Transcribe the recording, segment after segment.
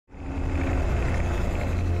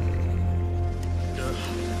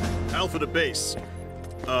Alpha to base.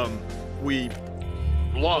 We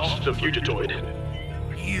lost the Fugitoid.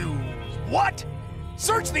 You... what?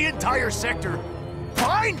 Search the entire sector!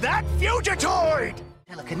 Find that Fugitoid!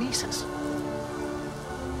 Telekinesis.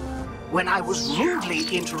 When I was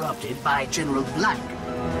rudely interrupted by General Blanque.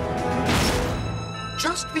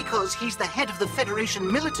 Just because he's the head of the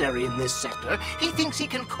Federation military in this sector, he thinks he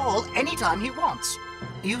can call anytime he wants.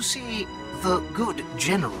 You see, the good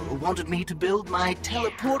general wanted me to build my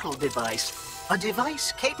teleportal device, a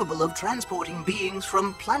device capable of transporting beings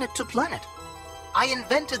from planet to planet. I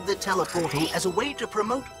invented the teleportal as a way to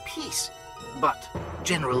promote peace, but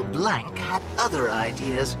General Blanque had other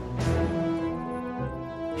ideas.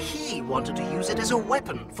 He wanted to use it as a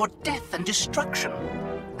weapon for death and destruction.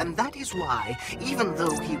 And that is why, even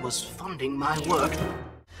though he was funding my work,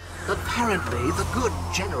 apparently the good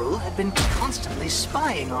general had been constantly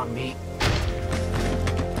spying on me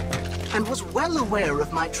and was well aware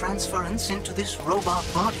of my transference into this robot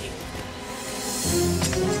body.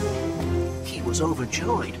 He was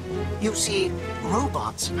overjoyed. You see,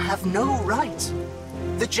 robots have no rights.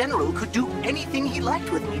 The general could do anything he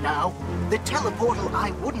liked with me now. The teleportal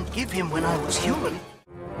I wouldn't give him when I was human.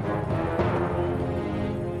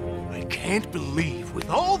 I can't believe, with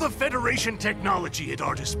all the Federation technology at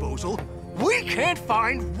our disposal, we can't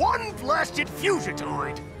find one blasted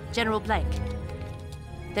Fugitoid! General Blanque,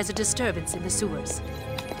 there's a disturbance in the sewers.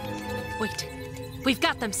 Wait, we've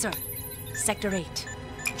got them, sir. Sector 8.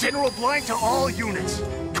 General Blanque to all units.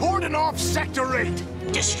 Cordon off Sector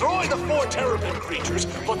 8. Destroy the 4 Terrapin creatures,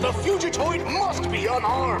 but the Fugitoid must be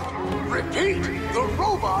unharmed. Repeat, the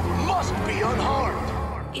robot must be unharmed.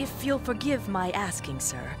 If you'll forgive my asking,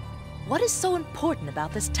 sir, what is so important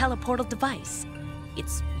about this teleportal device?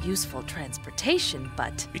 It's useful transportation,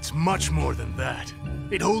 but... It's much more than that.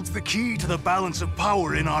 It holds the key to the balance of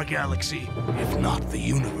power in our galaxy, if not the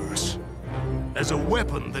universe. As a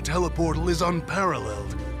weapon, the teleportal is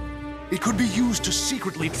unparalleled. It could be used to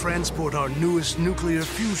secretly transport our newest nuclear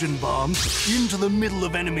fusion bombs into the middle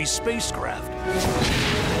of enemy spacecraft.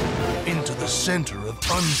 Into the center of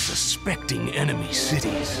unsuspecting enemy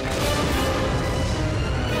cities.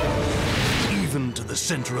 Even to the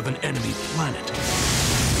center of an enemy planet.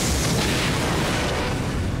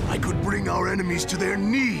 I could bring our enemies to their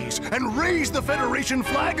knees and raise the Federation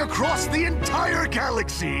flag across the entire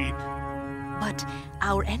galaxy! But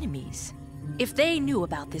our enemies, if they knew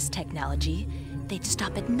about this technology, they'd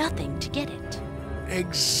stop at nothing to get it.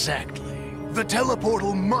 Exactly. The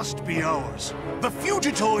teleportal must be ours. The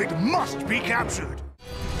Fugitoid must be captured.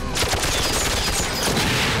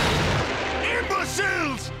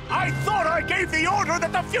 Imbeciles! I thought I gave the order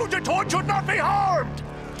that the Fugitoid should not be harmed!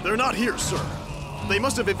 They're not here, sir. They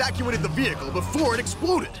must have evacuated the vehicle before it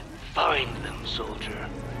exploded. Find them, soldier.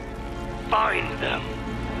 Find them.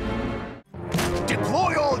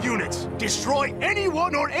 Deploy all units! Destroy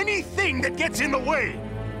anyone or anything that gets in the way!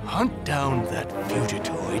 Hunt down that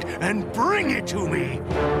Fugitoid and bring it to me!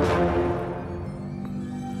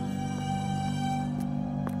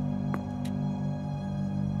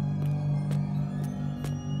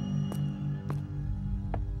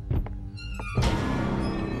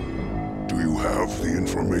 Do you have the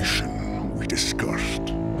information we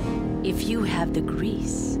discussed? If you have the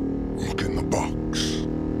grease... Look in the box.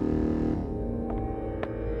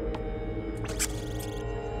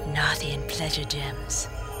 Narthian pleasure gems.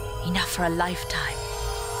 Enough for a lifetime.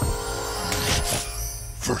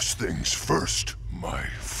 First things first, my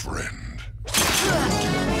friend.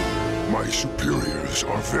 My superiors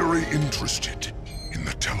are very interested in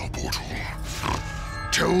the teleportal.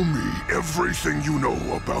 Tell me everything you know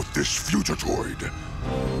about this Fugitoid.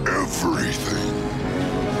 Everything.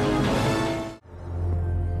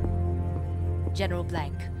 General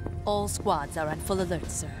Blanque, all squads are on full alert,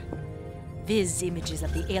 sir. Viz images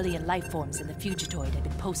of the alien life forms in the Fugitoid have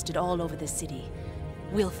been posted all over the city.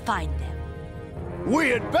 We'll find them. We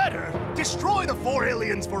had better! Destroy the 4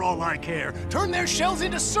 aliens for all I care. Turn their shells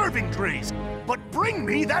into serving trays. But bring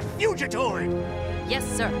me that Fugitoid! Yes,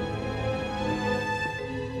 sir.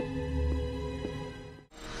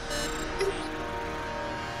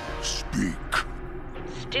 Speak.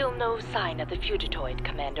 Still no sign of the Fugitoid,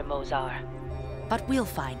 Commander Mozar. But we'll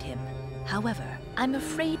find him. However, I'm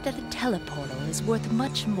afraid that a teleportal is worth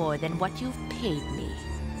much more than what you've paid me.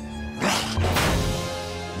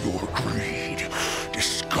 Your greed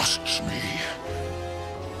disgusts me.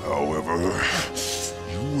 However,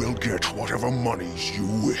 you will get whatever monies you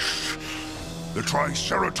wish. The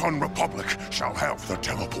Triceraton Republic shall have the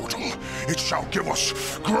teleportal. It shall give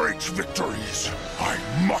us great victories. I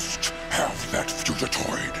must have that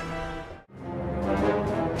Fugitoid.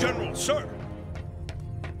 General, sir!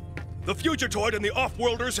 The Fugitoid and the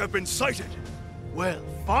Off-Worlders have been sighted. Well,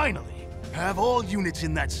 finally. Have all units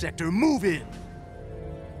in that sector move in.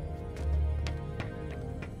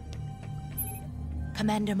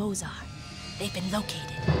 Commander Mozar, they've been located.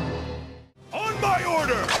 On my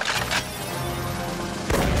order!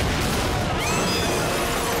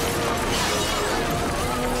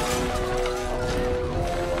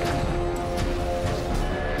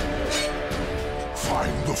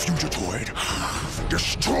 Find the Fugitoid.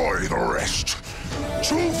 Destroy the rest.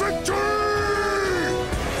 To victory!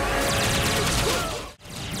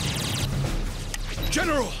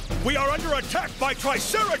 General, we are under attack by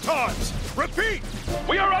Triceratons! Repeat!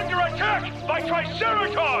 We are under attack by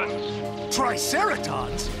Triceratons!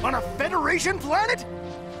 Triceratons? On a Federation planet?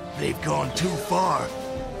 They've gone too far.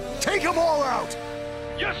 Take them all out!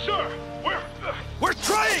 Yes, sir! We're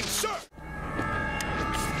trying, sir!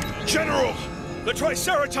 General! The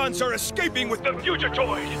Triceratons are escaping with the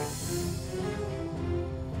Fugitoid!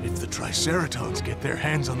 If the Triceratons get their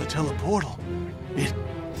hands on the teleportal,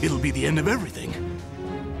 it'll be the end of everything.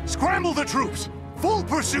 Scramble the troops! Full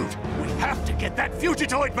pursuit! We have to get that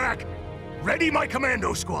Fugitoid back! Ready my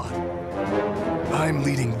commando squad! I'm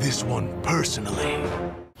leading this one personally.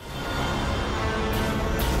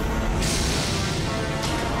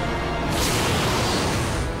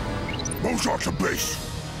 Mozar to base.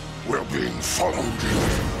 We're being followed.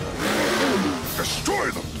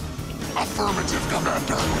 Destroy them! Affirmative,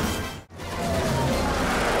 Commander!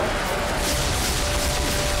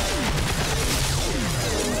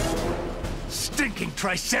 Stinking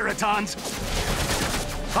Triceratons!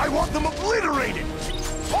 I want them obliterated!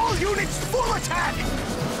 All units full attack!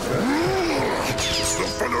 The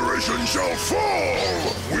Federation shall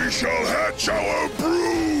fall! We shall hatch our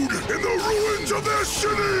brood in the ruins of their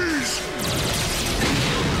cities!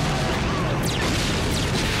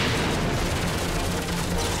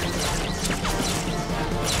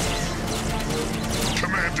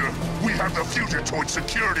 Commander, we have the Fugitoid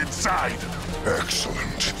secured inside.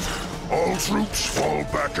 Excellent. All troops fall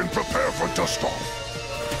back and prepare for dust-off.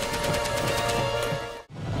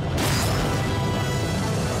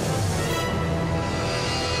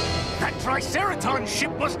 That Triceraton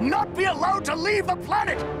ship must not be allowed to leave the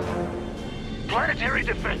planet! Planetary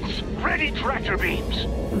defense. Ready tractor beams.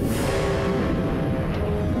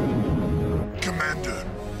 Commander,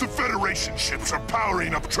 the Federation ships are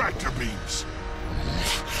powering up tractor beams.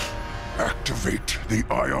 Activate the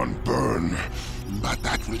ion burn. But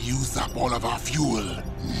that will use up all of our fuel.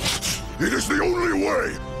 It is the only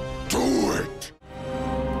way. Do it!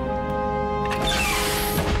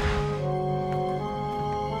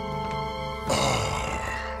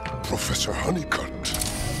 Professor Honeycutt,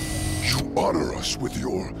 you honor us with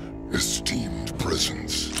your esteemed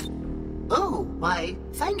presence. Oh, why,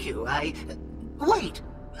 thank you. Wait,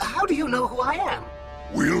 how do you know who I am?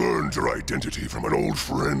 We learned your identity from an old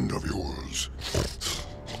friend of yours,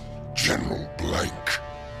 General Blanque.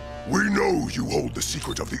 We know you hold the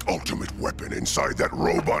secret of the ultimate weapon inside that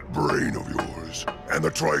robot brain of yours, and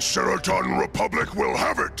the Triceraton Republic will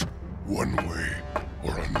have it, one way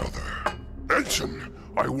or another. Ensign,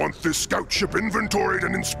 I want this scout ship inventoried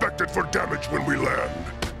and inspected for damage when we land.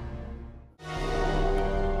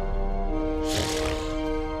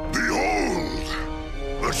 Behold!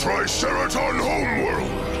 The Triceraton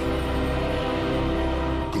homeworld!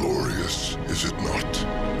 Glorious, is it not?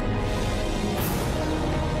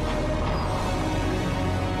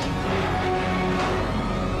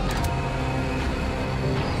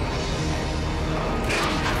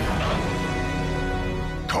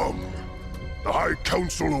 Come. The High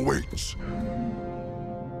Council awaits.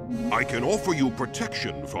 I can offer you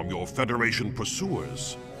protection from your Federation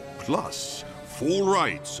pursuers, plus full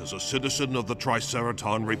rights as a citizen of the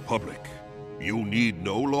Triceraton Republic. You need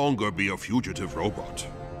no longer be a fugitive robot.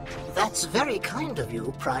 That's very kind of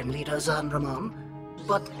you, Prime Leader Zanramon.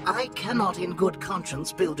 But I cannot in good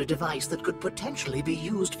conscience build a device that could potentially be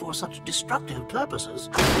used for such destructive purposes.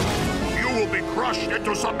 You will be crushed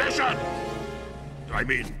into submission! I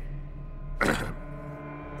mean...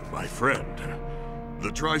 my friend, the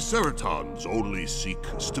Triceratons only seek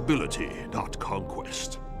stability, not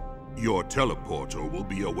conquest. Your teleporter will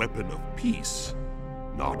be a weapon of peace,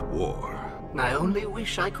 not war. I only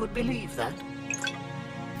wish I could believe that.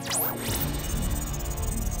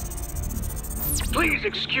 Please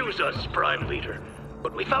excuse us, Prime Leader,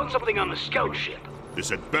 but we found something on the scout ship. This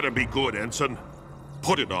had better be good, Ensign.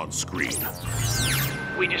 Put it on screen.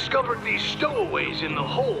 We discovered these stowaways in the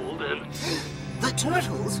hold and... The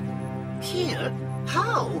turtles? Here?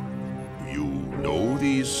 How? You know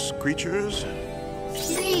these creatures?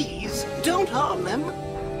 Please, don't harm them.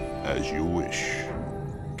 As you wish.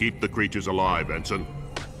 Keep the creatures alive, Ensign.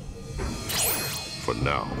 For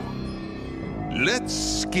now. Let's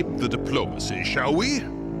skip the diplomacy, shall we?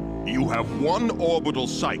 You have one orbital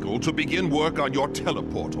cycle to begin work on your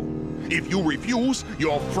teleportal. If you refuse,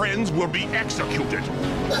 your friends will be executed.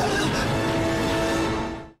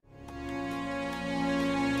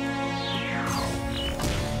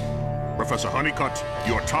 Professor Honeycutt,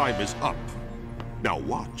 your time is up. Now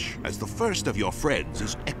watch as the first of your friends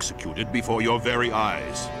is executed before your very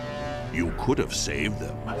eyes. You could have saved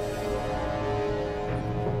them.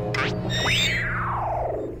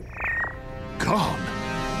 Gone.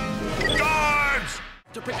 Guards!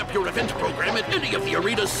 To pick up your event program at any of the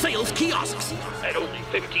arena's sales kiosks. At only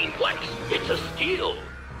 15 blanks, it's a steal.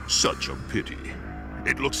 Such a pity.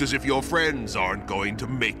 It looks as if your friends aren't going to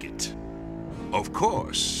make it. Of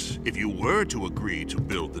course, if you were to agree to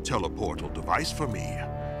build the teleportal device for me,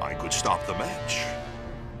 I could stop the match.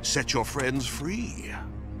 Set your friends free.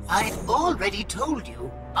 I've already told you,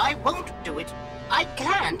 I won't do it. I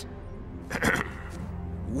can't.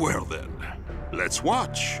 Well then, let's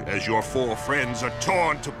watch as your 4 friends are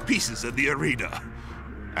torn to pieces in the arena.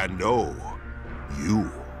 And no, you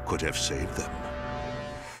could have saved them.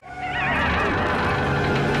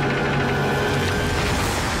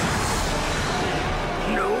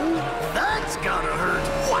 No, that's gotta hurt.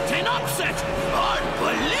 What an upset!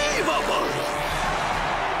 Unbelievable!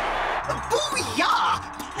 Booyah!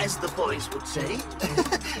 As the boys would say.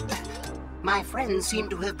 My friends seem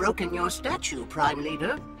to have broken your statue, Prime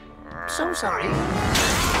Leader. So sorry.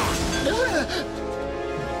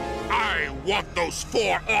 I want those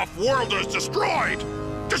 4 off-worlders destroyed!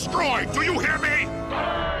 Destroyed! Do you hear me?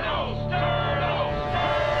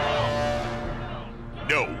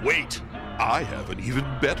 No, wait. I have an even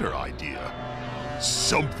better idea.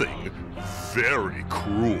 Something very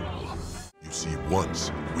cruel. You see,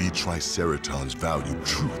 once, we Triceratons valued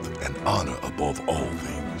truth and honor above all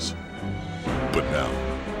things. But now,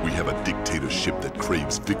 we have a dictatorship that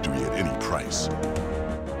craves victory at any price.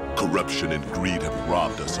 Corruption and greed have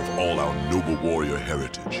robbed us of all our noble warrior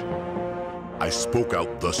heritage. I spoke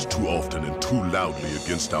out thus too often and too loudly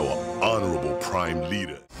against our honorable Prime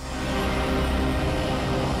Leader.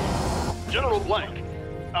 General Blanque,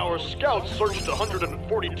 our scouts searched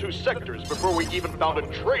 142 sectors before we even found a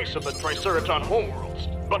trace of the Triceraton homeworlds.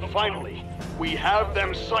 But finally, we have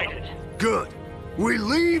them sighted. Good. We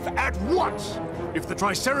leave at once! If the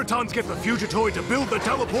Triceratons get the Fugitoid to build the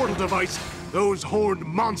teleportal device, those horned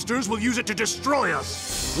monsters will use it to destroy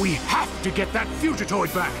us! We have to get that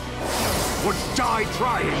Fugitoid back! Or die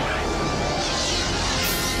trying!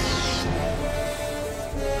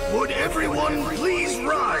 Would everyone please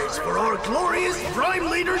rise for our glorious Prime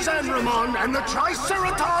Leader Zanramon and the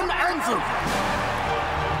Triceraton Anthem?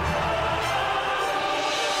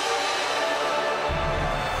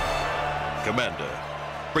 Commander,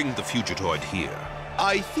 bring the Fugitoid here.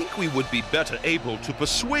 I think we would be better able to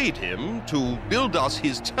persuade him to build us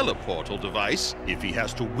his teleportal device if he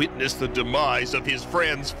has to witness the demise of his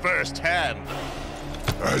friends firsthand.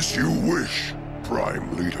 As you wish,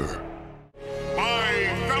 Prime Leader. My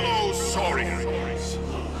fellow Saurians,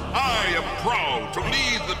 I am proud to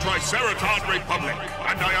lead the Triceraton Republic,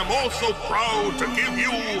 and I am also proud to give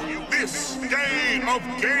you this day of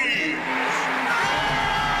games.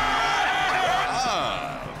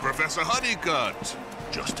 Professor Honeycutt,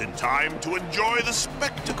 just in time to enjoy the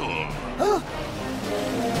spectacle.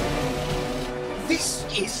 This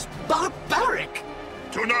is barbaric.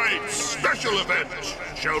 Tonight's special event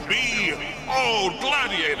shall be all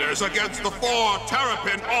gladiators against the 4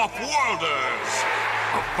 Terrapin off-worlders.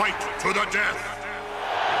 A fight to the death.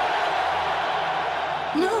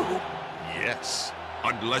 No. Yes,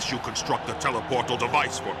 unless you construct the teleportal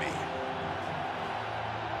device for me.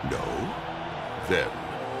 No? Then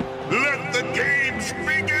let the games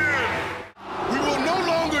begin! We will no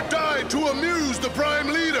longer die to amuse the Prime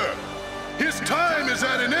Leader. His time is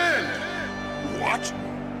at an end. What?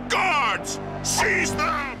 Guards! Seize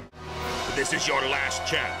them! This is your last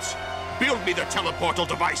chance. Build me the teleportal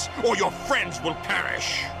device, or your friends will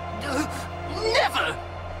perish. Never!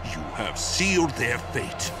 You have sealed their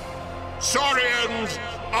fate. Saurians,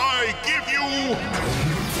 I give you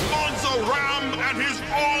Mozar and his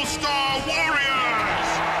all-star warriors!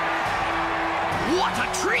 What a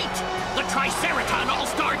treat! The Triceraton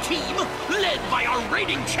All-Star Team, led by our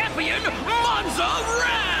reigning champion, Mozar!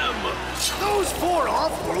 Those 4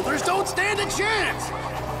 off-worlders don't stand a chance!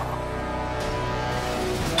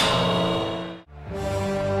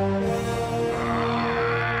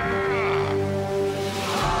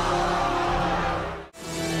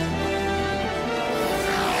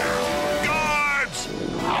 Guards!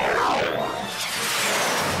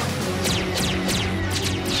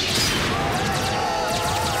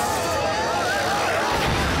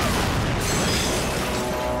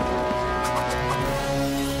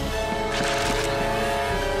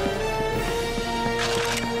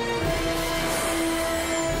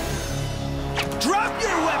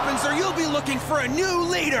 for a new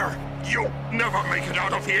leader! You'll never make it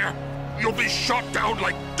out of here! You'll be shot down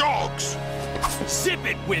like dogs! Zip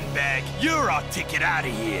it, Windbag! You're our ticket out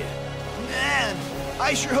of here! Man,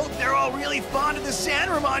 I sure hope they're all really fond of the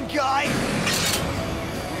Zanramon guy!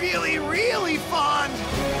 Really, really fond!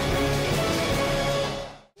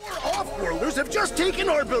 Our off-worlders have just taken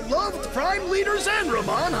our beloved Prime Leader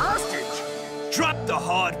Zanramon hostage! Drop the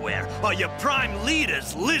hardware, or your Prime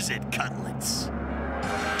Leader's lizard cutlets!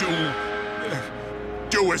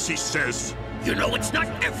 Do as he says. You know, it's not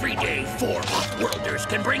every day 4 off-worlders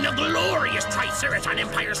can bring the glorious Triceraton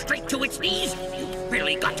Empire straight to its knees. You've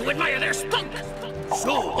really got to admire their spunk.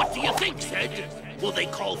 So, what do you think, Zed? Will they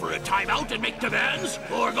call for a timeout and make demands?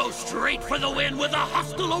 Or go straight for the win with a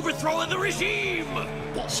hostile overthrow of the regime?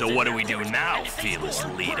 So what do we do now, fearless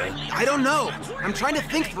leader? I don't know. I'm trying to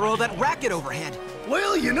think through all that racket overhead.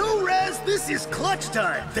 Well, you know, Raz, this is clutch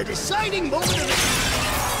time. The deciding moment of the...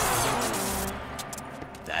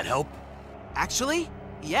 That help? Actually,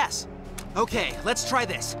 yes. Okay, let's try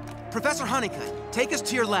this. Professor Honeycutt, take us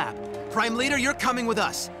to your lab. Prime Leader, you're coming with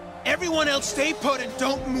us. Everyone else stay put and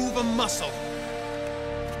don't move a muscle.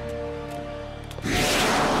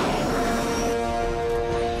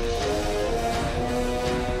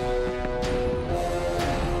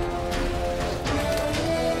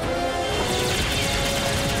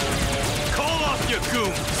 Call off your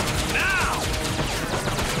goons, now!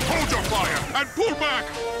 Hold your fire and pull back!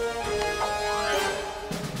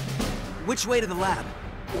 Which way to the lab?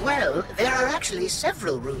 Well, there are actually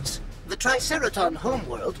several routes. The Triceraton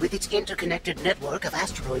homeworld, with its interconnected network of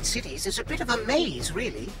asteroid cities, is a bit of a maze,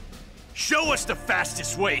 really. Show us the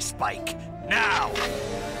fastest way, Spike. Now!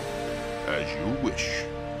 As you wish.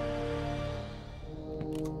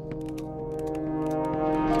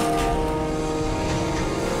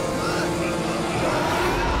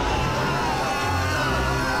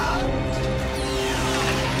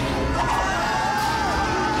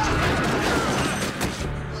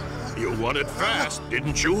 You wanted fast,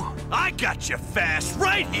 didn't you? I got you fast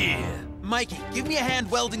right here! Mikey, give me a hand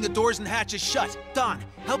welding the doors and hatches shut. Don,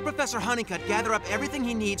 help Professor Honeycutt gather up everything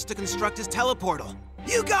he needs to construct his teleportal.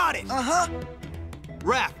 You got it! Uh-huh.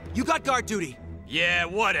 Raph, you got guard duty. Yeah,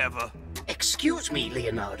 whatever. Excuse me,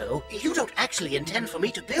 Leonardo. You don't actually intend for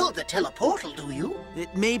me to build the teleportal, do you?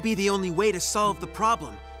 It may be the only way to solve the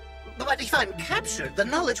problem. But if I'm captured, the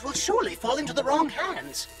knowledge will surely fall into the wrong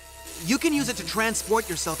hands. You can use it to transport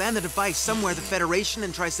yourself and the device somewhere the Federation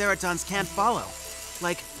and Triceratons can't follow.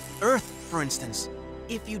 Like Earth, for instance.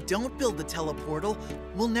 If you don't build the teleportal,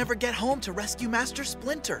 we'll never get home to rescue Master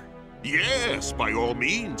Splinter. Yes, by all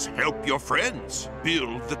means, help your friends.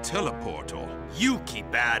 Build the teleportal. You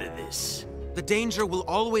keep out of this. The danger will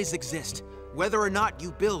always exist, whether or not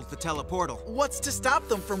you build the teleportal. What's to stop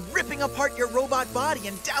them from ripping apart your robot body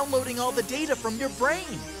and downloading all the data from your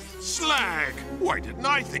brain? Slag! Why didn't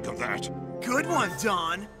I think of that? Good one,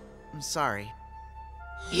 Don. I'm sorry.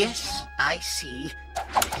 Yes, I see.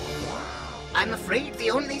 I'm afraid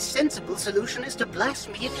the only sensible solution is to blast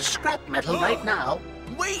me into scrap metal right now.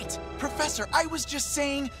 Wait! Professor, I was just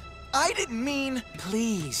saying... I didn't mean...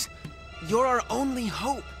 Please. You're our only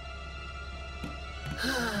hope.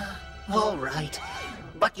 All right.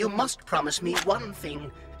 But you must promise me one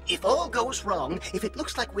thing. If all goes wrong, if it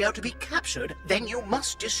looks like we are to be captured, then you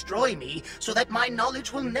must destroy me, so that my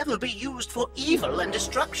knowledge will never be used for evil and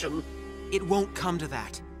destruction. It won't come to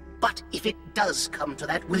that. But if it does come to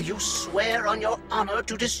that, will you swear on your honor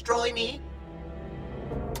to destroy me?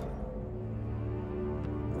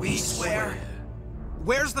 We swear.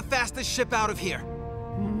 Where's the fastest ship out of here?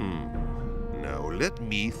 Now let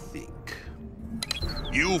me think.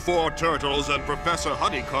 You 4 turtles and Professor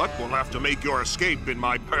Honeycutt will have to make your escape in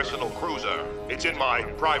my personal cruiser. It's in my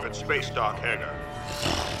private space dock hangar.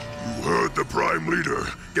 You heard the Prime Leader.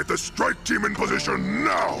 Get the strike team in position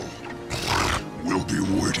now! We'll be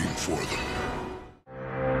waiting for them.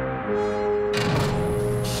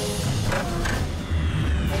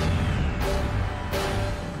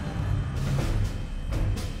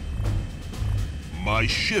 My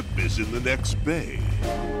ship is in the next bay.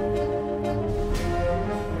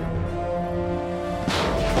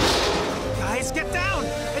 Guys, get down!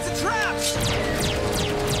 It's a trap!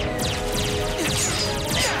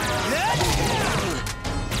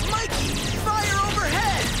 Mikey, fire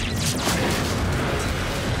overhead!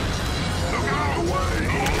 Look out of the way!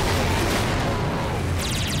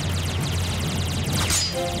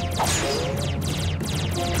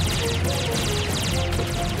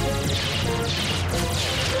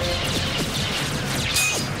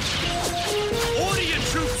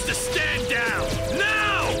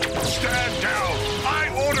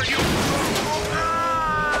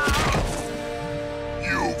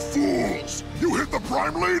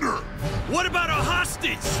 Prime Leader! What about a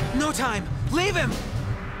hostage? No time. Leave him!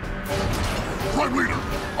 Prime Leader,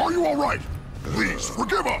 are you all right? Please,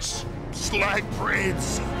 forgive us! Slag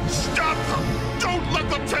braids! Stop them! Don't let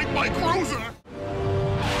them take my cruiser!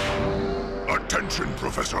 Attention,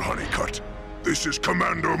 Professor Honeycutt. This is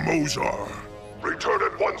Commander Mozar. Return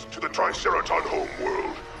at once to the Triceraton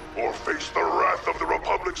homeworld, or face the wrath of the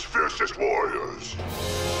Republic's fiercest warriors.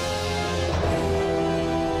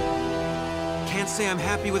 Can't say I'm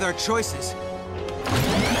happy with our choices.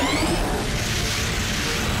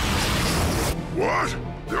 What?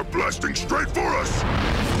 They're blasting straight for us!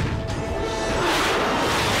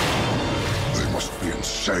 They must be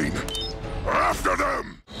insane. After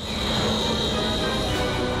them!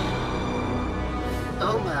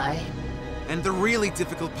 Oh my. And the really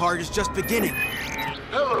difficult part is just beginning.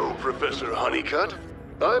 Hello, Professor Honeycutt.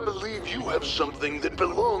 I believe you have something that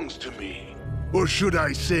belongs to me. Or should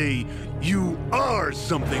I say, you are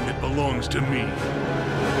something that belongs to me.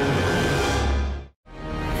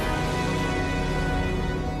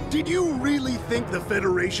 Did you really think the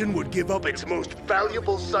Federation would give up its most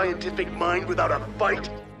valuable scientific mind without a fight?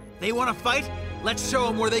 They want to fight? Let's show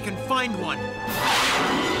them where they can find one.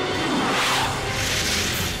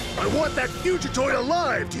 I want that Fugitoid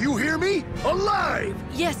alive, do you hear me? Alive!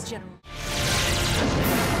 Yes, General.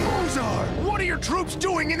 Mozar, what are your troops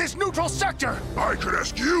doing in this neutral sector? I could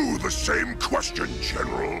ask you the same question,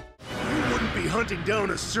 General. You wouldn't be hunting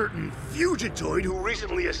down a certain Fugitoid who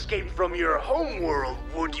recently escaped from your homeworld,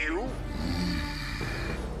 would you?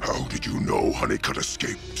 How did you know Honeycutt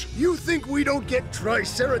escaped? You think we don't get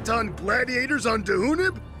Triceraton gladiators on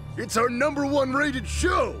Dahunib? It's our #1 rated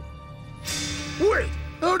show. Wait,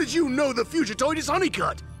 how did you know the Fugitoid is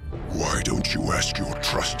Honeycutt? Why don't you ask your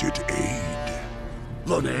trusted aide?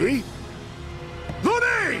 Lene?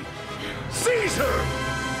 Lene! Seize her!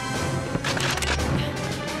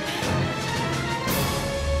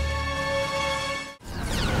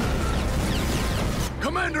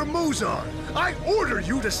 Commander Mozar, I order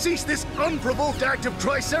you to cease this unprovoked act of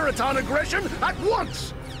Triceraton aggression at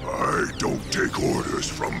once! I don't take orders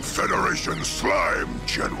from Federation slime,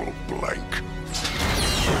 General Blanque.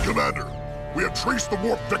 Commander, we have traced the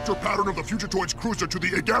warp vector pattern of the Fugitoid's cruiser to the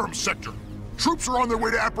Igarum sector. Troops are on their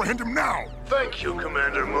way to apprehend him now! Thank you,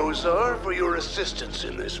 Commander Mozar, for your assistance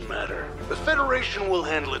in this matter. The Federation will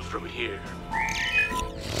handle it from here.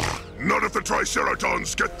 None of the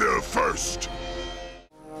Triceratons get there first!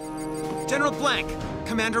 General Blanque,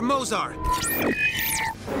 Commander Mozar.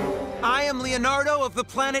 I am Leonardo of the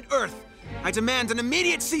planet Earth. I demand an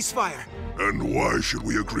immediate ceasefire. And why should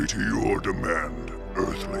we agree to your demand,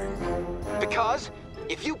 Earthling? Because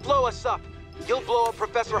if you blow us up, you'll blow up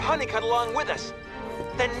Professor Honeycutt along with us.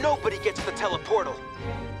 Then nobody gets the teleportal.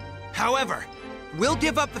 However, we'll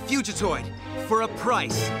give up the Fugitoid for a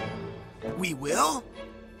price. We will?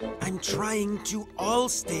 I'm trying to all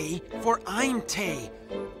stay for Eimte.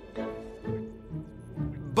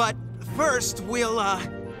 But first, we'll,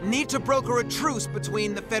 need to broker a truce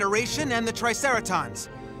between the Federation and the Triceratons.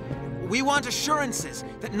 We want assurances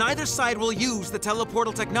that neither side will use the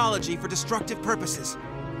teleportal technology for destructive purposes.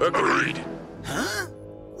 Agreed. Huh?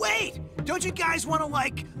 Wait! Don't you guys want to,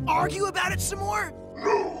 like, argue about it some more?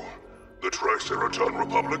 No. The Triceraton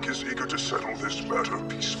Republic is eager to settle this matter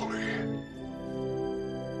peacefully.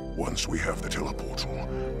 Once we have the teleportal,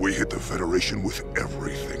 we hit the Federation with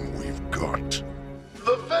everything we've got.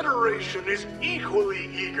 The Federation is equally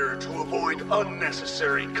eager to avoid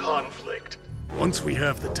unnecessary conflict. Once we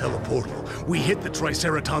have the teleportal, we hit the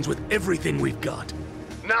Triceratons with everything we've got.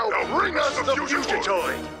 Now bring us the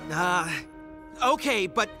Fugitoid! Okay,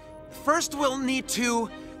 but first we'll need to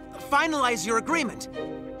finalize your agreement.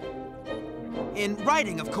 In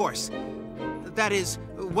writing, of course. That is,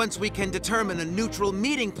 once we can determine a neutral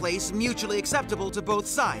meeting place mutually acceptable to both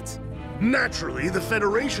sides. Naturally, the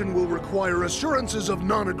Federation will require assurances of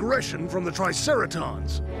non-aggression from the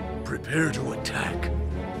Triceratons. Prepare to attack.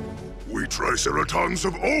 We Triceratons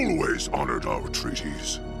have always honored our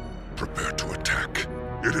treaties. Prepare to attack.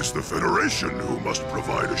 It is the Federation who must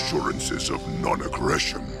provide assurances of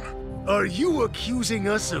non-aggression. Are you accusing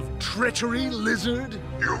us of treachery, Lizard?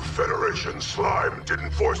 You Federation slime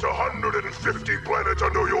didn't force 150 planets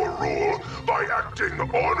under your rule by acting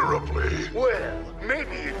honorably. Well,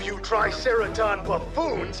 maybe if you Triceraton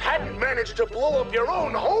buffoons hadn't managed to blow up your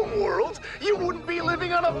own homeworlds, you wouldn't be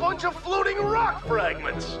living on a bunch of floating rock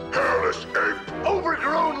fragments. Hairless ape!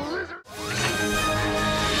 Overgrown lizard!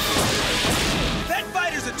 That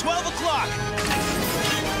fighter's at 12 o'clock!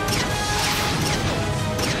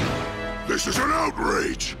 This is an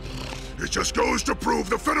outrage! It just goes to prove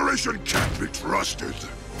the Federation can't be trusted.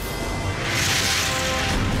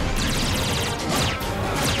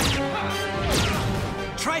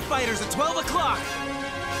 Tri-Fighters at 12 o'clock!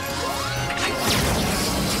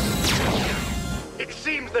 It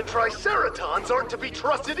seems the Triceratons aren't to be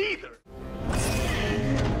trusted either.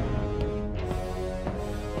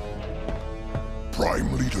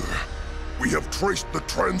 Prime Leader, we have traced the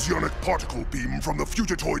transionic particle beam from the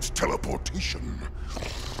Fugitoid's teleportation.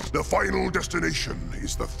 The final destination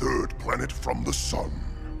is the third planet from the sun.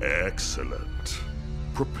 Excellent.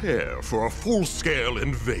 Prepare for a full-scale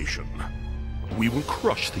invasion. We will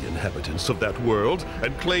crush the inhabitants of that world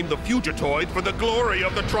and claim the Fugitoid for the glory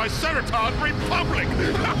of the Triceraton Republic!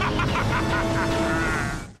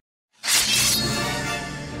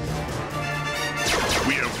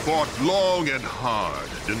 We have fought long and hard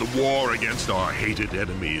in the war against our hated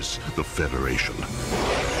enemies, the Federation.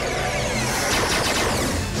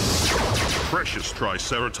 Precious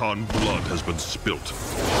Triceraton blood has been spilt.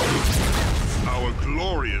 Our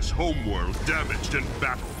glorious homeworld damaged in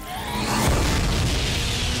battle.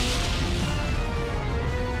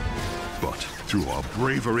 But through our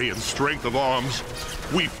bravery and strength of arms,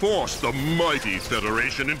 we forced the mighty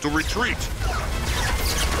Federation into retreat.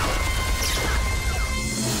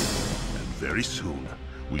 And very soon,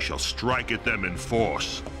 we shall strike at them in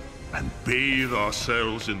force and bathe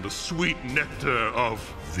ourselves in the sweet nectar of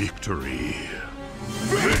victory.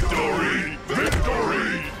 Victory!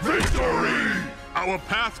 Victory! Victory! Our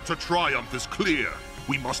path to triumph is clear.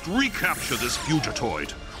 We must recapture this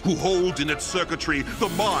Fugitoid, who holds in its circuitry the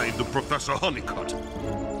mind of Professor Honeycutt.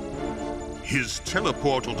 His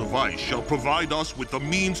teleportal device shall provide us with the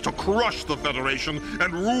means to crush the Federation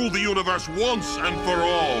and rule the universe once and for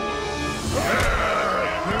all.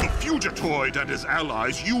 The Fugitoid and his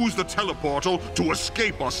allies used the teleportal to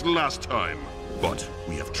escape us last time. But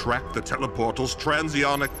we have tracked the teleportal's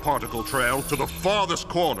transionic particle trail to the farthest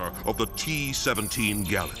corner of the T-17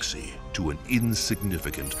 galaxy, to an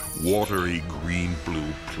insignificant, watery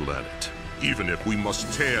green-blue planet. Even if we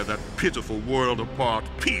must tear that pitiful world apart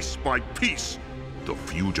piece by piece, the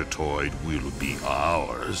Fugitoid will be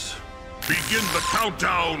ours. Begin the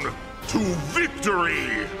countdown to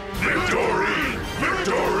victory! Victory!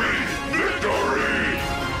 Victory! Victory!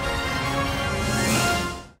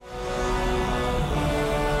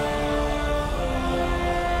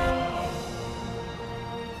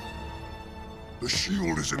 The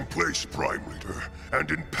shield is in place, Prime Leader, and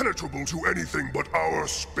impenetrable to anything but our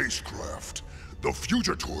spacecraft. The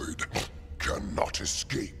Fugitoid cannot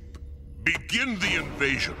escape. Begin the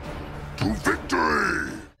invasion. To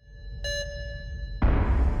victory!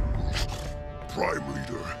 Prime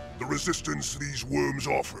Leader, the resistance these worms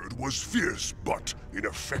offered was fierce but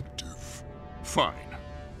ineffective. Fine.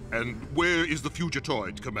 And where is the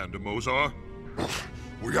Fugitoid, Commander Mozar?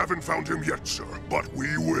 We haven't found him yet, sir, but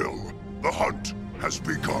we will. The hunt has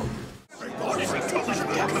begun.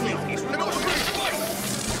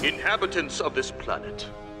 Inhabitants of this planet,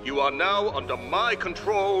 you are now under my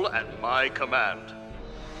control and my command.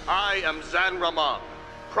 I am Zanramon,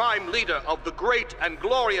 Prime Leader of the great and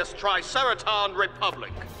glorious Triceraton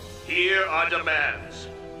Republic. Here are demands.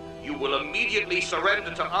 You will immediately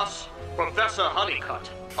surrender to us, Professor Honeycutt,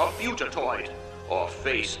 a Fugitoid, or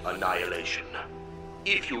face annihilation.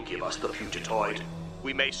 If you give us the Fugitoid,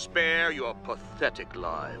 we may spare your pathetic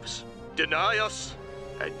lives. Deny us,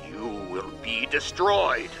 and you will be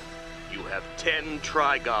destroyed. You have 10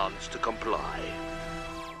 Trigons to comply.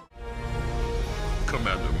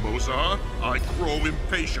 Commander Mozar, I grow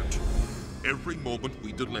impatient. Every moment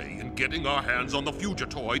we delay in getting our hands on the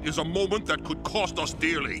Fugitoid is a moment that could cost us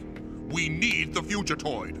dearly. We need the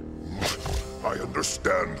Fugitoid. I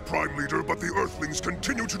understand, Prime Leader, but the Earthlings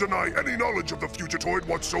continue to deny any knowledge of the Fugitoid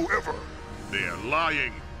whatsoever. They're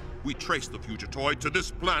lying. We traced the Fugitoid to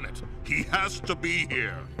this planet. He has to be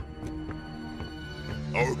here.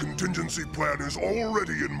 Our contingency plan is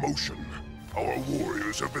already in motion. Our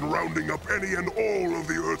warriors have been rounding up any and all of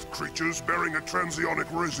the Earth creatures bearing a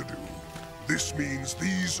transionic residue. This means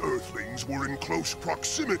these Earthlings were in close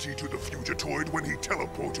proximity to the Fugitoid when he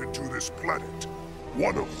teleported to this planet.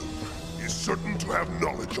 One of them is certain to have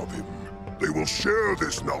knowledge of him. They will share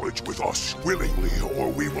this knowledge with us willingly, or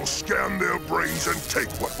we will scan their brains and take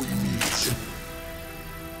what we need.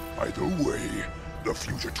 Either way, the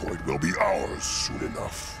Fugitoid will be ours soon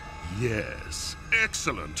enough. Yes,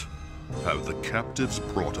 excellent. Have the captives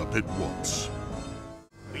brought up at once.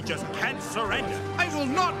 We just can't surrender. I will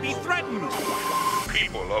not be threatened.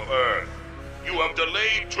 People of Earth, you have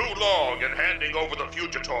delayed too long in handing over the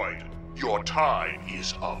Fugitoid. Your time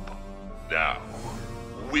is up. Now,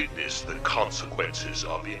 witness the consequences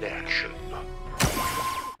of inaction.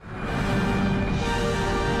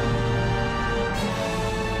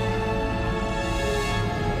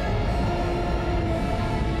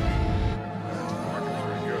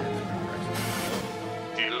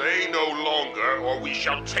 no longer, or we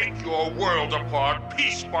shall take your world apart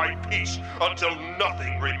piece by piece until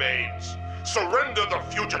nothing remains. Surrender the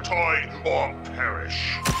Fugitoid or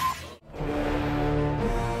perish.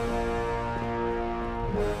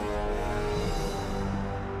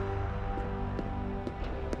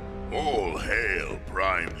 All hail,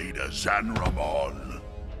 Prime Leader Zanramon.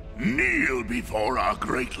 Kneel before our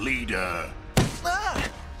great leader. Ah!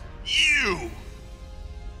 You!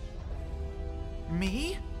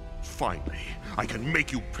 Me? Finally, I can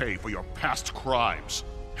make you pay for your past crimes.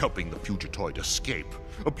 Helping the Fugitoid escape,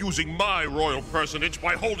 abusing my royal personage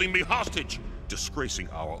by holding me hostage, disgracing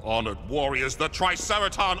our honored warriors, the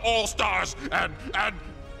Triceraton All-Stars, and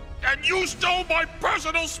you stole my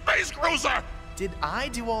personal space cruiser! Did I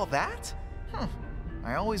do all that?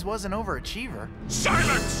 I always was an overachiever.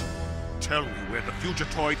 Silence! Tell me where the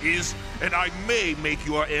Fugitoid is, and I may make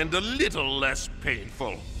your end a little less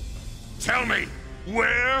painful. Tell me,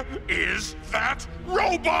 where is that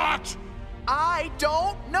robot? I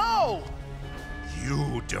don't know!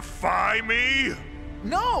 You defy me?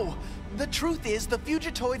 No! The truth is, the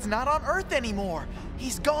Fugitoid's not on Earth anymore.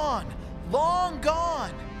 He's gone. Long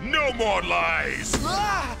gone. No more lies!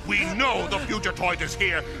 Ah! We know the Fugitoid is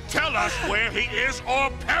here. Tell us where he is or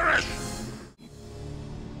perish!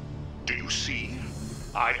 Do you see?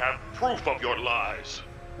 I have proof of your lies.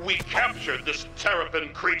 We captured this terrapin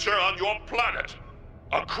creature on your planet.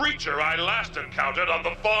 A creature I last encountered on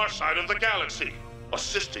the far side of the galaxy,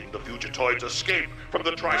 assisting the Fugitoid's escape from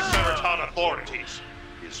the Triceraton authorities.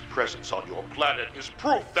 His presence on your planet is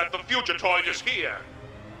proof that the Fugitoid is here.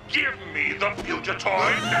 Give me the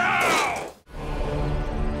Fugitoid now!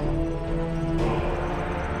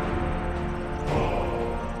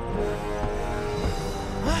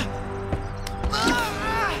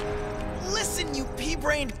 Listen, you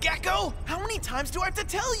pea-brained gecko! How many times do I have to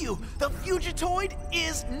tell you? The Fugitoid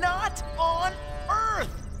is not on Earth!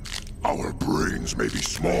 Our brains may be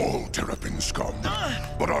small, terrapin scum,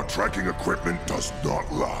 but our tracking equipment does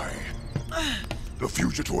not lie. The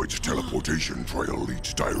Fugitoid's teleportation trail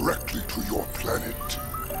leads directly to your planet.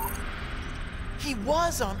 He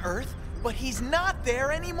was on Earth, but he's not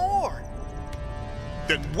there anymore.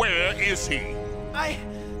 Then where is he? I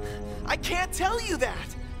can't tell you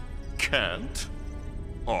that. Can't?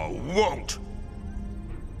 Or won't?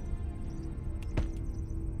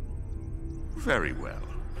 Very well.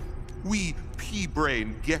 We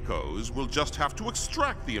pea-brained geckos will just have to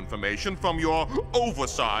extract the information from your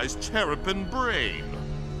oversized terrapin brain.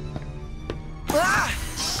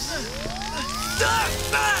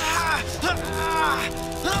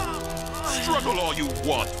 Struggle all you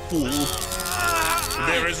want, fool.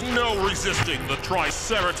 There is no resisting the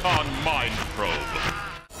Triceraton Mind Probe.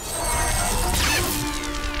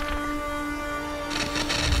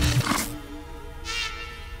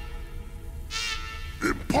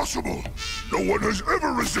 Impossible! No one has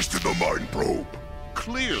ever resisted the Mind Probe!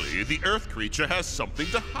 Clearly, the Earth creature has something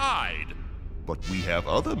to hide. But we have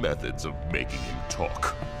other methods of making him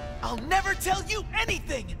talk. I'll never tell you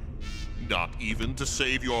anything! Not even to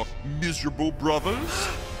save your miserable brothers?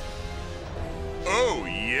 Oh,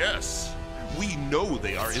 yes. We know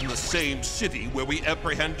they are in the same city where we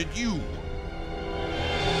apprehended you.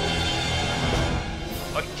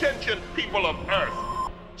 Attention, people of Earth!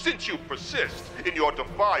 Since you persist in your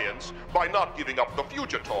defiance by not giving up the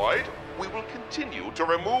Fugitoid, we will continue to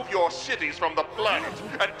remove your cities from the planet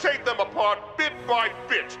and take them apart bit by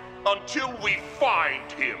bit until we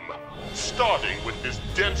find him. Starting with this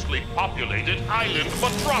densely populated island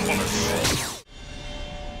metropolis.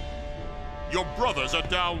 Your brothers are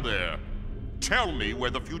down there. Tell me where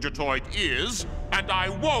the Fugitoid is, and I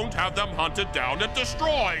won't have them hunted down and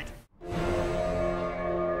destroyed.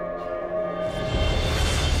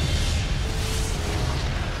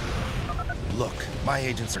 Look, my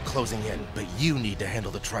agents are closing in, but you need to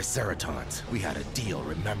handle the Triceratons. We had a deal,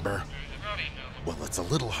 remember? Well, it's a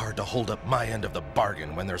little hard to hold up my end of the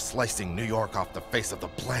bargain when they're slicing New York off the face of the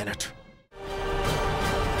planet.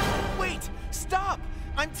 Wait! Stop!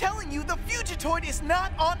 I'm telling you, the Fugitoid is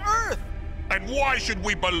not on Earth! And why should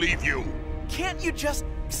we believe you? Can't you just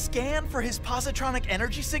scan for his positronic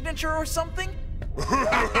energy signature or something?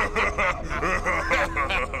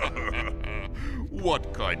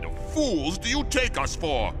 What kind of fools do you take us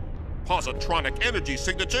for? Positronic energy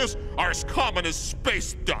signatures are as common as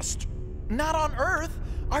space dust. Not on Earth.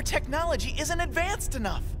 Our technology isn't advanced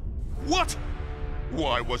enough. What?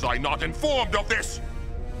 Why was I not informed of this?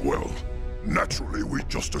 Well, naturally, we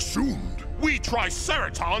just assumed. We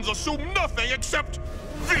Triceratons assume nothing except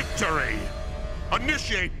victory!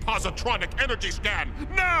 Initiate positronic energy scan,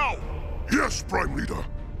 now! Yes, Prime Leader.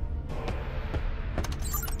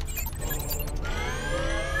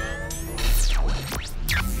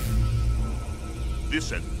 This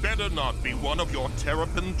had better not be one of your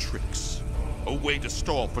terrapin tricks. A way to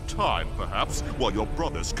stall for time, perhaps, while your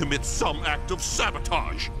brothers commit some act of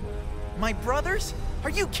sabotage. My brothers? Are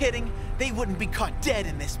you kidding? They wouldn't be caught dead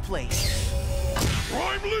in this place.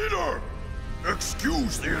 Prime Leader!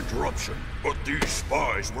 Excuse the interruption, but these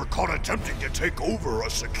spies were caught attempting to take over a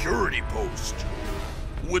security post.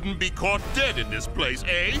 Wouldn't be caught dead in this place,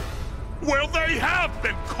 eh? Well, they have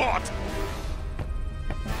been caught!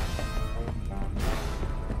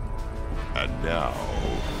 And now,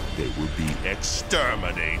 they will be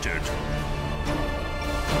exterminated.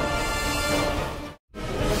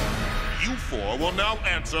 You four will now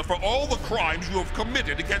answer for all the crimes you have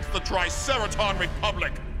committed against the Triceraton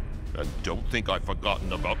Republic. And don't think I've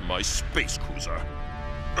forgotten about my space cruiser.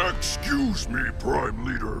 Excuse me, Prime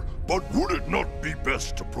Leader, but would it not be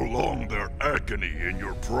best to prolong their agony in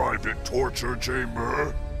your private torture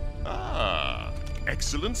chamber? Ah,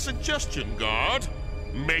 excellent suggestion, Guard.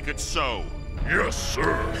 Make it so. Yes,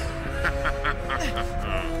 sir.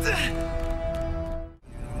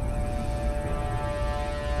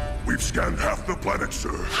 We've scanned half the planet,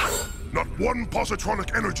 sir. Not one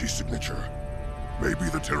positronic energy signature. Maybe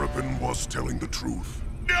the Terrapin was telling the truth.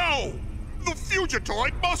 No! The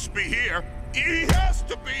Fugitoid must be here! He has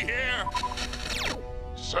to be here!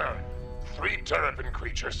 Sir, 3 Terrapin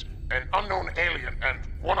creatures, an unknown alien, and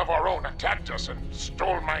one of our own attacked us and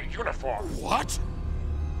stole my uniform. What?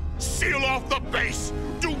 Seal off the base!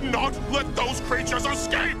 Do not let those creatures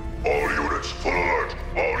escape! All units, full alert!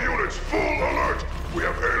 All units, full alert! We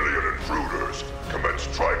have alien intruders! Commence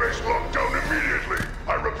tri-base lockdown immediately!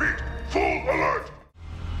 I repeat, full alert!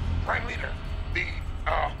 Prime Leader,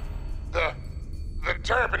 the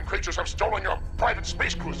Terrapin creatures have stolen your private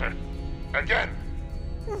space cruiser. Again.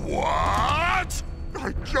 What?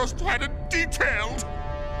 I just had it detailed!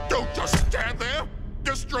 Don't just stand there!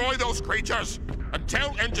 Destroy those creatures! And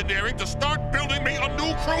tell engineering to start building me a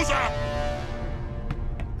new cruiser!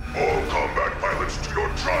 All combat pilots to your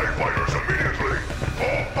tri-fighters immediately!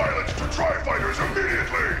 All pilots to tri-fighters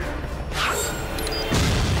immediately!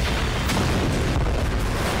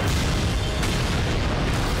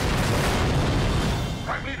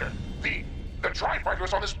 Prime Leader, the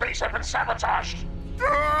tri-fighters on this base have been sabotaged!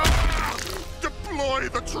 Deploy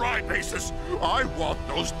the tri-bases! I want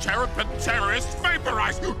those Terrapin terrorists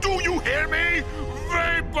vaporized! Do you hear me?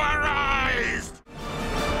 Vaporized!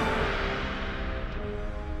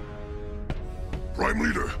 Prime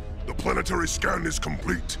Leader, the planetary scan is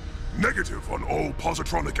complete. Negative on all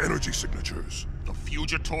positronic energy signatures. The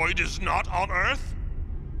Fugitoid is not on Earth?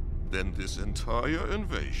 Then this entire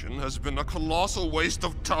invasion has been a colossal waste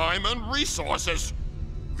of time and resources.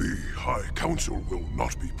 The High Council will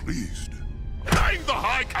not be pleased. Hang the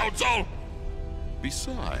High Council!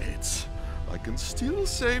 Besides, I can still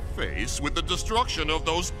save face with the destruction of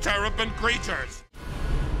those Terrapin creatures.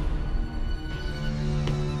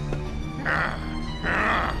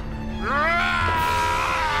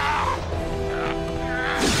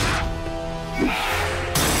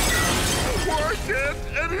 Why can't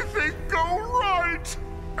anything go right?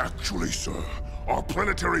 Actually, sir, our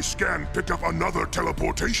planetary scan picked up another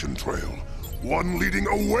teleportation trail. One leading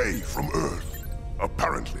away from Earth.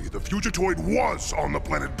 Apparently, the Fugitoid was on the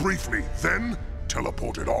planet briefly, then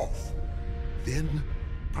teleported off. Then,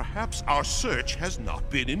 perhaps our search has not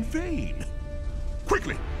been in vain.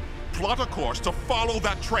 Quickly, plot a course to follow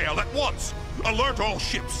that trail at once. Alert all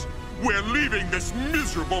ships. We're leaving this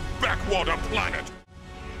miserable backwater planet.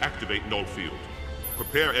 Activate null field.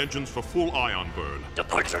 Prepare engines for full ion burn.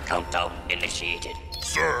 Departure countdown initiated.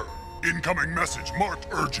 Sir, incoming message marked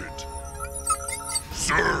urgent.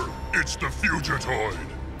 Sir, it's the Fugitoid.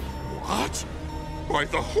 What? By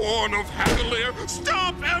the horn of Havalier,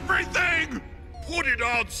 stop everything! Put it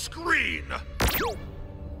on screen!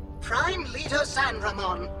 Prime Leader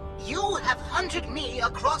Zanramon, you have hunted me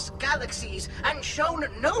across galaxies and shown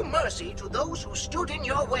no mercy to those who stood in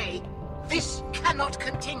your way. This cannot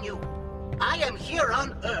continue. I am here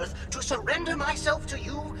on Earth to surrender myself to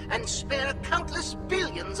you and spare countless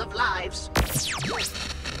billions of lives.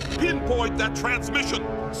 Pinpoint that transmission!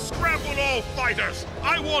 Scramble all fighters!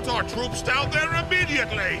 I want our troops down there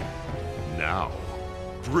immediately! Now,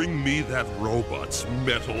 bring me that robot's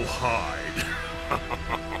metal hide.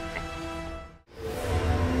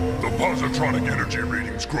 The positronic energy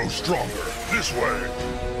readings grow stronger. This way.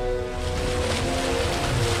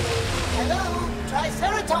 Hello,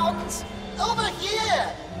 Triceratons! Over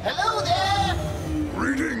here! Hello there!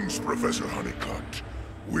 Greetings, Professor Honeycutt.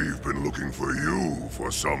 We've been looking for you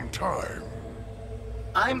for some time.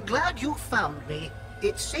 I'm glad you found me.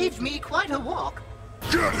 It saved me quite a walk.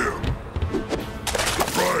 Get him!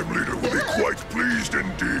 Prime Leader will be quite pleased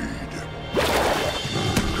indeed.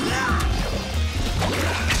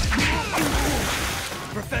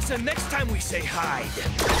 Professor, next time we say hide.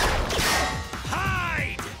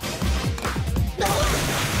 Hide!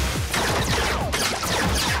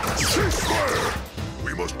 Ceasefire!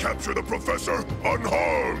 We must capture the Professor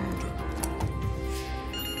unharmed.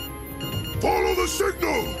 Follow the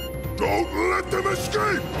signal! Don't let them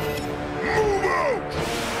escape! Move out!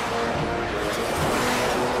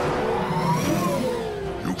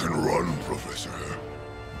 You can run, Professor,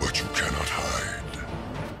 but you cannot hide.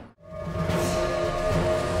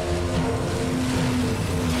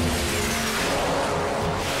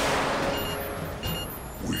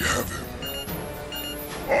 We have him.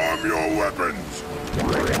 Arm your weapons!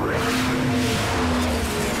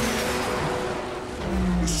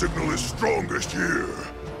 The signal is strongest here.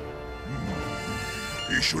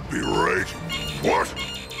 He should be right. What?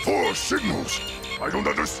 4 signals? I don't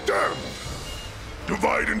understand.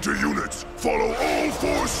 Divide into units. Follow all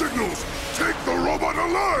 4 signals. Take the robot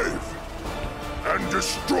alive. And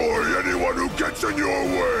destroy anyone who gets in your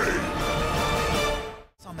way.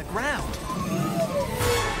 It's on the ground.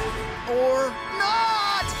 Or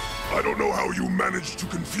not! I don't know how you managed to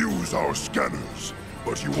confuse our scanners,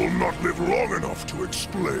 but you will not live long enough to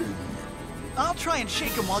explain. I'll try and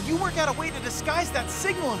shake him while you work out a way to disguise that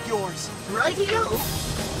signal of yours. Rightio.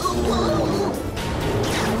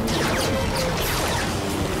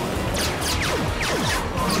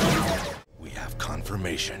 We have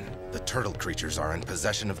confirmation. The turtle creatures are in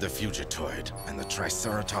possession of the Fugitoid, and the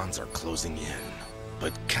Triceratons are closing in.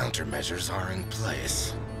 But countermeasures are in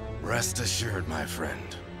place. Rest assured, my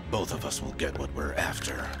friend, both of us will get what we're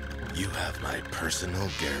after. You have my personal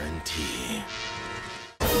guarantee.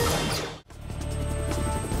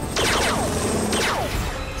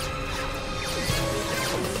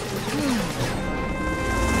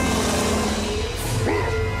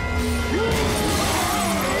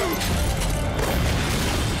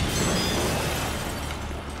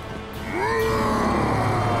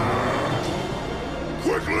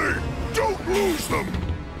 Quickly! Don't lose them!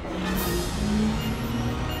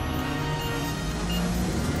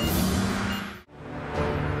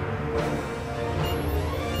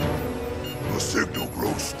 The signal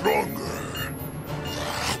grows stronger.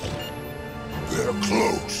 They're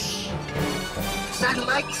close.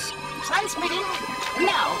 Satellites transmitting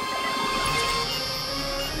now.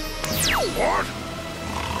 What?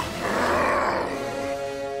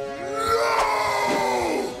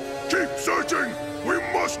 No! Keep searching! We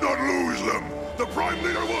must not lose them! The Prime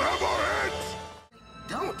Leader will have our heads!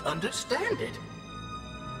 Don't understand it.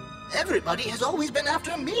 Everybody has always been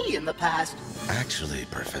after me in the past. Actually,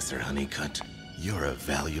 Professor Honeycutt, you're a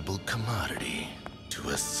valuable commodity to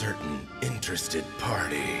a certain interested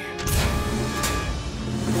party.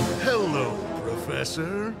 Hello,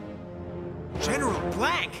 Professor. General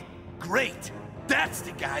Blanque? Great! That's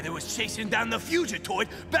the guy that was chasing down the Fugitoid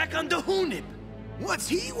back on Dahunib. What's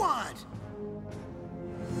he want?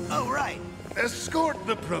 Oh, right. Escort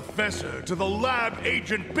the Professor to the lab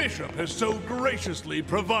Agent Bishop has so graciously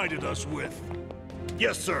provided us with.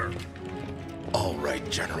 Yes, sir. All right,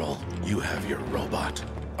 General. You have your robot.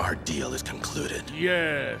 Our deal is concluded.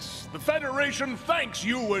 Yes. The Federation thanks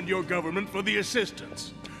you and your government for the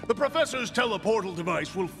assistance. The Professor's teleportal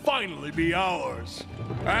device will finally be ours.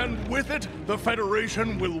 And with it, the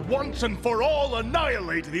Federation will once and for all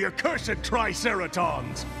annihilate the accursed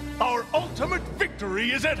Triceratons. Our ultimate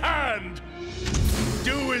victory is at hand!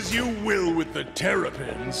 Do as you will with the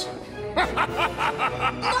Terrapins. No!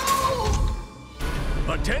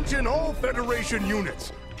 Attention all Federation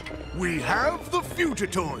units. We have the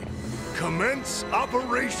Fugitoid. Commence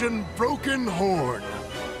Operation Broken Horn.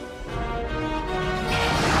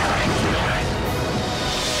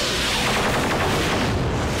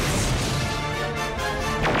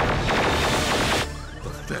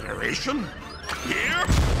 Federation? Here?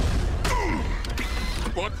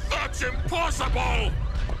 But that's impossible!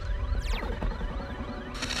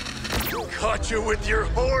 Caught you with your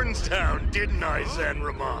horns down, didn't I,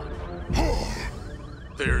 Zanramon?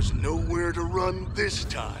 There's nowhere to run this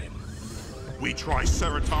time. We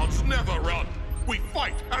Triceratons never run. We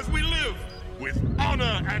fight as we live, with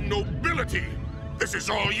honor and nobility. This is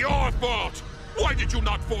all your fault. Why did you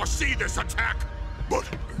not foresee this attack? But,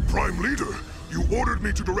 Prime Leader, you ordered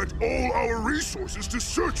me to direct all our resources to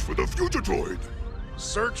search for the Fugitoid.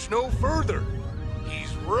 Search no further.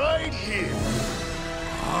 He's right here.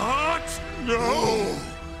 What? No!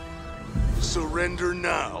 Surrender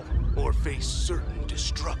now, or face certain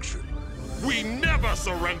destruction. We never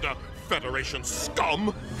surrender! Federation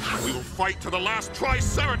scum! We will fight to the last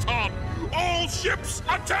Triceraton! All ships,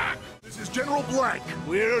 attack! This is General Blanque.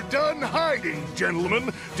 We're done hiding,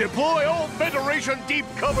 gentlemen. Deploy all Federation deep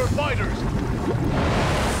cover fighters.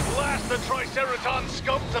 Blast the Triceraton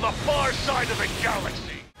scum to the far side of the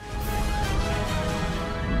galaxy.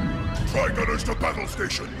 Tri-gunners to battle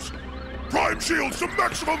stations. Prime shields to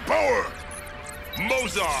maximum power.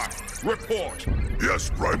 Mozar, report. Yes,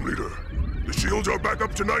 Prime Leader. The shields are back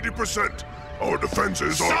up to 90%. Our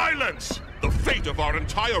defenses are... Silence! The fate of our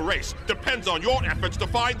entire race depends on your efforts to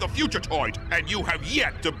find the Fugitoid, and you have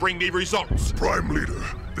yet to bring me results. Prime Leader,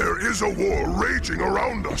 there is a war raging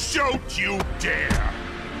around us. Don't you dare!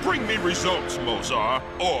 Bring me results, Mozar,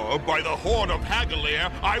 or by the horn of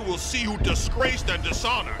Hagalier, I will see you disgraced and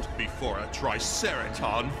dishonored before a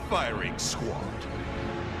Triceraton firing squad.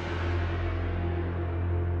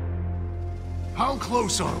 How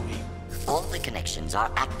close are we? All the connections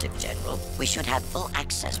are active, General. We should have full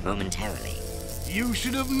access momentarily. You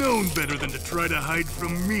should have known better than to try to hide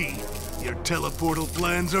from me. Your teleportal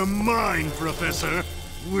plans are mine, Professor.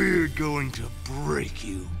 We're going to break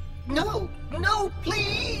you. No, no,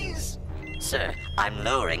 please! Sir, I'm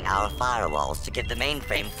lowering our firewalls to give the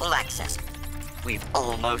mainframe full access. We've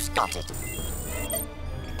almost got it.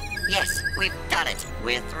 Yes, we've done it.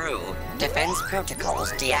 We're through. Defense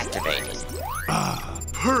protocols deactivated. Ah,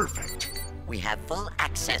 perfect. We have full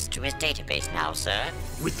access to his database now, sir.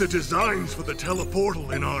 With the designs for the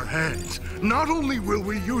teleportal in our hands, not only will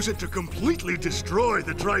we use it to completely destroy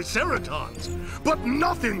the Triceratons, but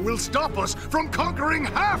nothing will stop us from conquering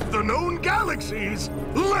half the known galaxies!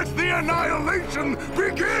 Let the annihilation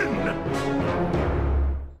begin!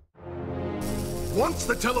 Once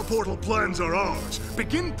the teleportal plans are ours,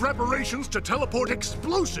 begin preparations to teleport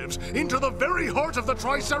explosives into the very heart of the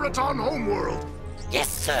Triceraton homeworld. Yes,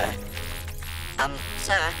 sir.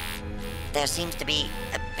 Sir, there seems to be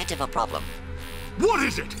a bit of a problem. What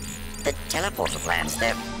is it? The teleporter plans,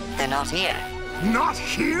 they're not here. Not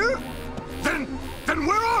here? Then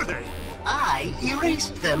where are they? I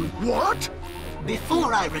erased them. What?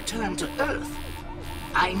 Before I returned to Earth.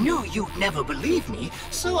 I knew you'd never believe me,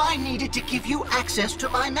 so I needed to give you access to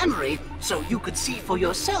my memory, so you could see for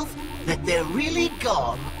yourself that they're really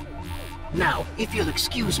gone. Now, if you'll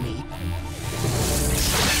excuse me...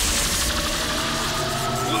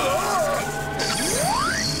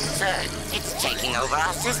 Sir, it's taking over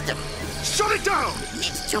our system. Shut it down!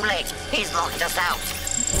 It's too late. He's locked us out.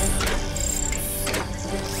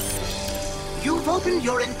 You've opened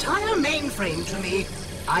your entire mainframe to me.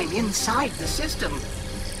 I'm inside the system.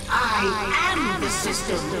 I am the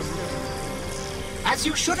system. As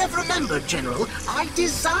you should have remembered, General, I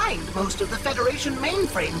designed most of the Federation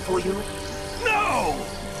mainframe for you. No!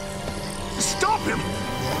 Stop him!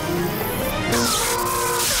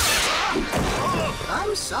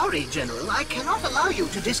 I'm sorry, General. I cannot allow you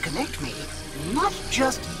to disconnect me. Not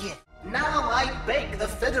just yet. Now I beg the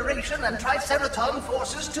Federation and Triceraton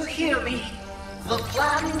forces to hear me. The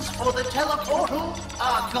plans for the teleportal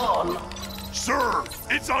are gone. Sir,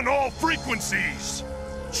 it's on all frequencies!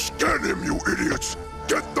 Scan him, you idiots!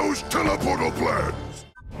 Get those teleportal plans!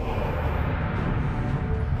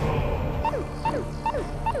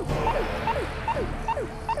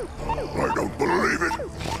 I don't believe it!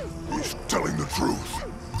 He's telling the truth.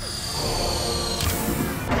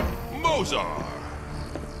 Mozar!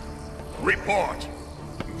 Report!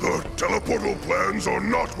 The teleportal plans are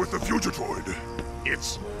not with the Fugitoid.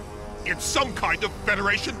 It's some kind of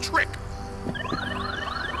Federation trick.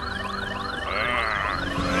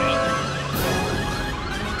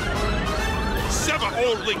 Sever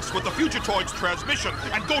all links with the Fugitoid's transmission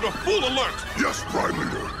and go to full alert! Yes, Prime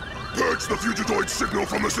Leader. Purge the Fugitoid signal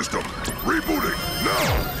from the system. Rebooting,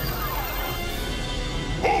 now!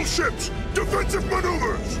 All ships, defensive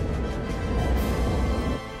maneuvers!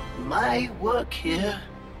 My work here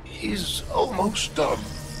is almost done.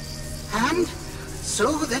 And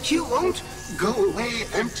so that you won't go away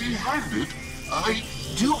empty-handed, I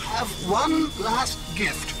do have one last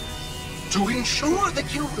gift. To ensure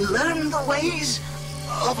that you learn the ways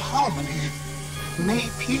of harmony. May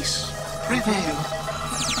peace prevail.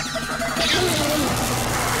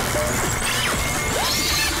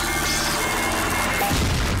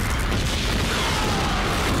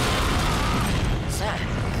 Sir,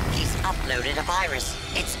 he's uploaded a virus.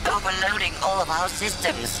 It's overloading all of our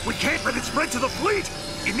systems. We can't let it spread to the fleet!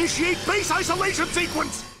 Initiate base isolation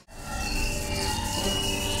sequence!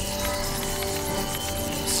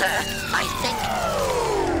 Sir, I think...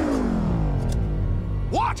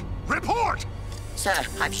 What? Report! Sir,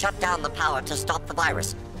 I've shut down the power to stop the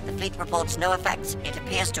virus. The fleet reports no effects. It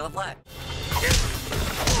appears to have worked.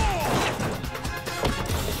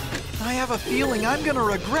 I have a feeling I'm gonna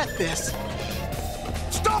regret this.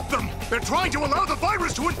 Stop them! They're trying to allow the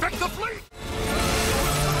virus to infect the fleet!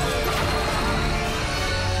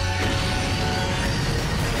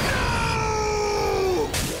 No!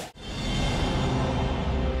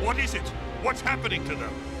 What is it? What's happening to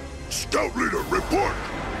them? Scout Leader, report!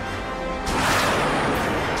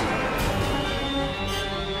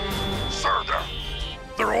 Sir,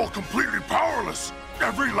 they're all completely powerless.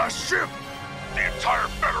 Every last ship. The entire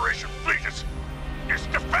Federation fleet is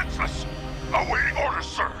defenseless. Awaiting orders,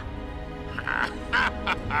 sir.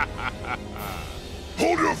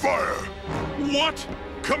 Hold your fire! What?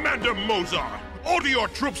 Commander Mozar, order your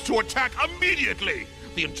troops to attack immediately!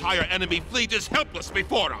 The entire enemy fleet is helpless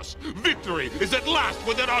before us. Victory is at last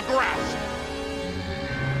within our grasp.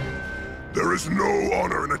 There is no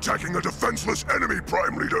honor in attacking a defenseless enemy,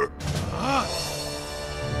 Prime Leader.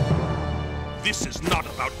 This is not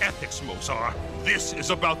about ethics, Mozar. This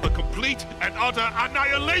is about the complete and utter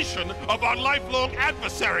annihilation of our lifelong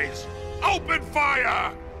adversaries. Open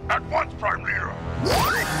fire! At once, Prime Leader.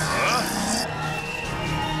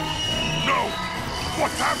 No!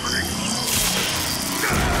 What's happening?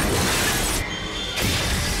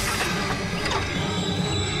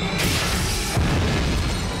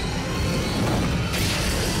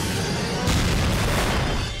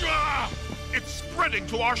 It's spreading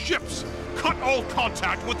to our ships. Cut all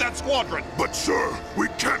contact with that squadron. But, sir, we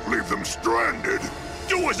can't leave them stranded.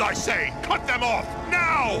 Do as I say. Cut them off,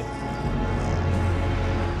 now!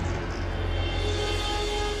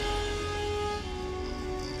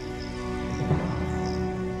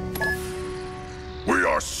 We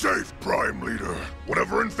are safe, Prime Leader.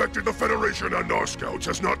 Whatever infected the Federation and our scouts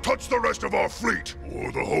has not touched the rest of our fleet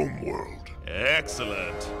or the home world.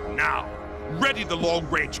 Excellent. Now, ready the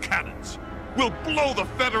long-range cannons. We'll blow the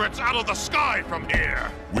Federates out of the sky from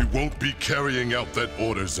here! We won't be carrying out that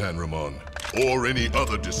order, Zanramon, or any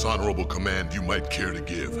other dishonorable command you might care to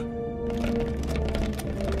give.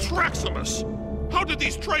 Traximus! How did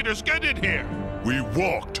these traitors get in here? We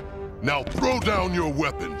walked. Now throw down your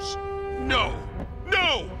weapons. No!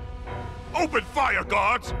 No! Open fire,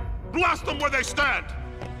 guards! Blast them where they stand!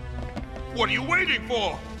 What are you waiting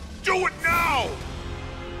for? Do it now!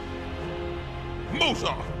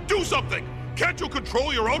 Mozar, do something! Can't you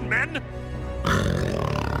control your own men?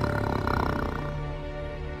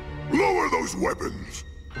 Lower those weapons!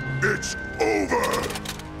 It's over!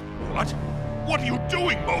 What? What are you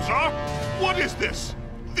doing, Mozar? What is this?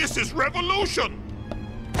 This is revolution!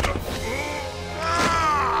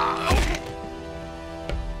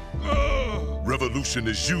 Revolution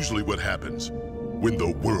is usually what happens when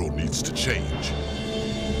the world needs to change.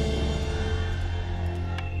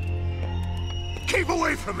 Keep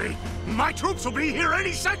away from me! My troops will be here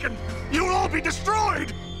any second! You'll all be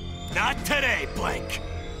destroyed! Not today, Blanque.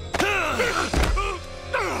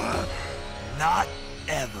 Not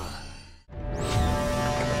ever.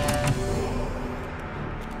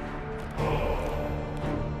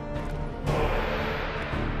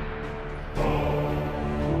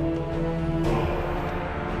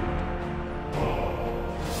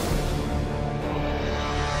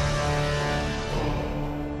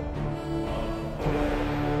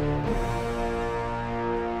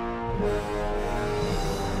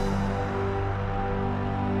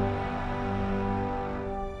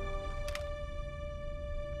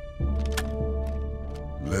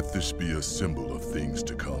 Let this be a symbol of things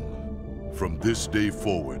to come. From this day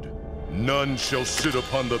forward, none shall sit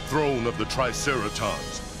upon the throne of the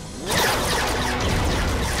Triceratons.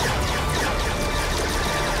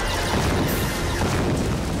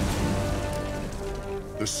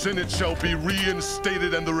 The Senate shall be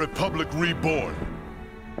reinstated and the Republic reborn.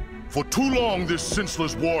 For too long, this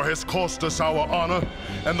senseless war has cost us our honor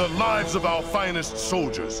and the lives of our finest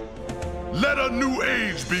soldiers. Let a new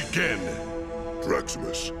age begin!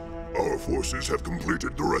 Traximus, our forces have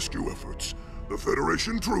completed the rescue efforts. The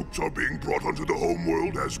Federation troops are being brought onto the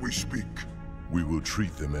homeworld as we speak. We will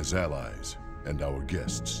treat them as allies and our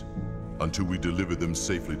guests until we deliver them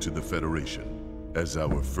safely to the Federation as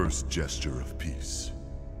our first gesture of peace.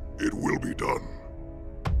 It will be done.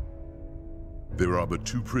 There are but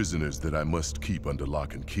 2 prisoners that I must keep under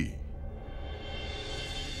lock and key.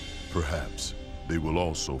 Perhaps they will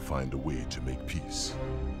also find a way to make peace.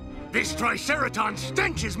 This Triceraton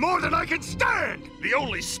stench is more than I can stand! The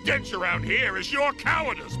only stench around here is your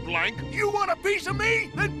cowardice, Blanque. You want a piece of me?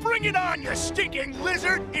 Then bring it on, you stinking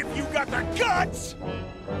lizard, if you got the guts!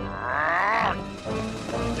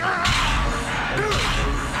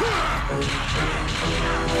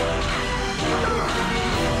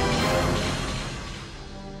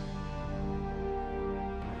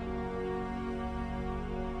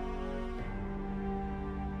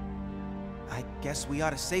 Guess we ought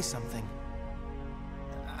to say something.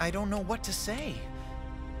 I don't know what to say.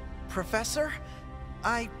 Professor,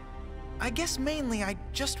 I guess mainly I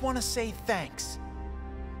just want to say thanks.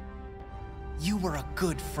 You were a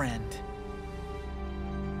good friend.